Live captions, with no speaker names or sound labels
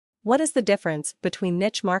What is the difference between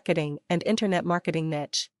niche marketing and internet marketing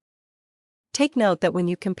niche? Take note that when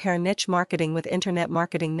you compare niche marketing with internet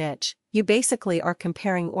marketing niche, you basically are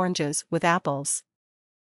comparing oranges with apples.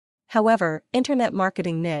 However, internet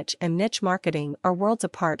marketing niche and niche marketing are worlds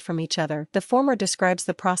apart from each other. The former describes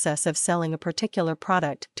the process of selling a particular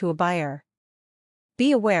product to a buyer.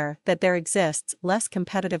 Be aware that there exists less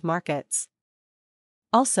competitive markets.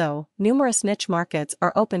 Also, numerous niche markets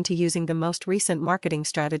are open to using the most recent marketing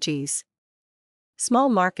strategies. Small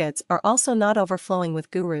markets are also not overflowing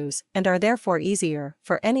with gurus and are therefore easier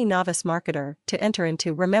for any novice marketer to enter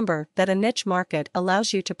into. Remember that a niche market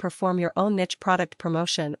allows you to perform your own niche product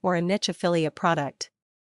promotion or a niche affiliate product.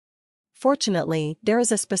 Fortunately, there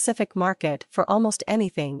is a specific market for almost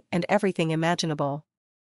anything and everything imaginable.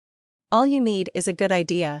 All you need is a good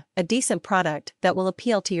idea, a decent product that will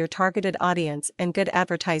appeal to your targeted audience, and good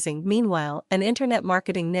advertising. Meanwhile, an internet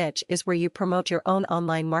marketing niche is where you promote your own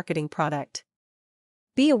online marketing product.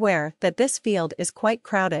 Be aware that this field is quite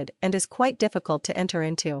crowded and is quite difficult to enter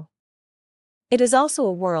into. It is also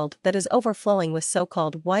a world that is overflowing with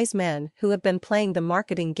so-called wise men who have been playing the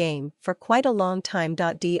marketing game for quite a long time.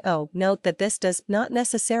 Do note that this does not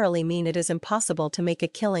necessarily mean it is impossible to make a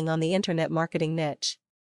killing on the internet marketing niche.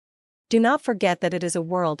 Do not forget that it is a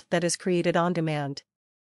world that is created on demand.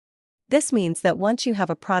 This means that once you have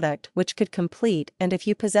a product which could complete, and if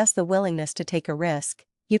you possess the willingness to take a risk,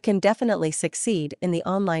 you can definitely succeed in the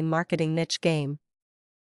online marketing niche game.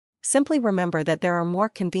 Simply remember that there are more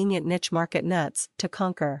convenient niche market nuts to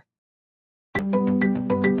conquer.